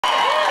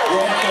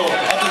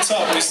the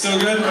top, we still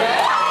good? Up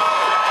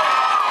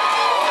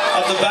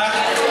the back?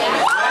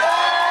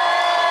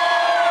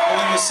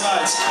 Along the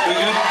sides, we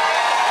good?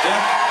 Yeah?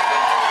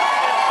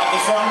 Up the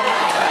front?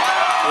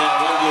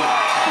 Yeah, we're good.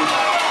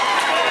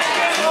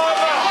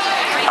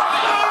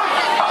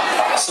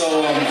 So,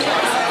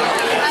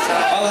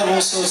 I love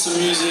all sorts of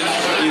music,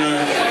 you know.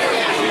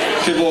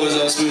 People always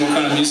ask me what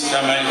kind of music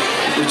I make,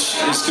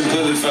 which is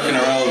completely fucking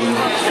irrelevant.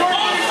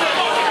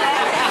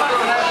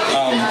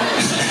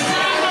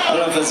 I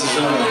don't know if that's a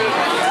genre.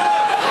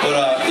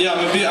 But yeah,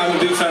 I'm a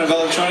big fan of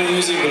electronic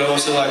music, but I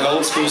also like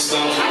old school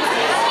stuff.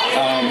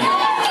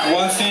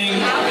 One thing,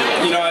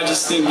 you know, I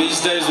just think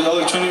these days with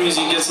electronic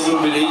music it gets a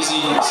little bit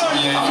easy. So,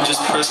 you know, you can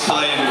just press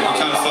play and you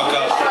can't fuck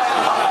up.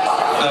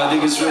 And I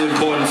think it's really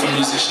important for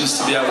musicians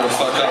to be able to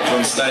fuck up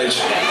on stage.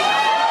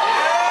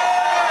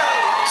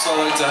 So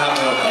I like to have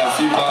a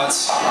few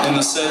parts in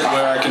the set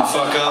where I can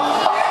fuck up.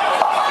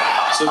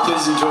 So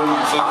please enjoy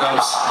my fuck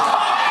ups.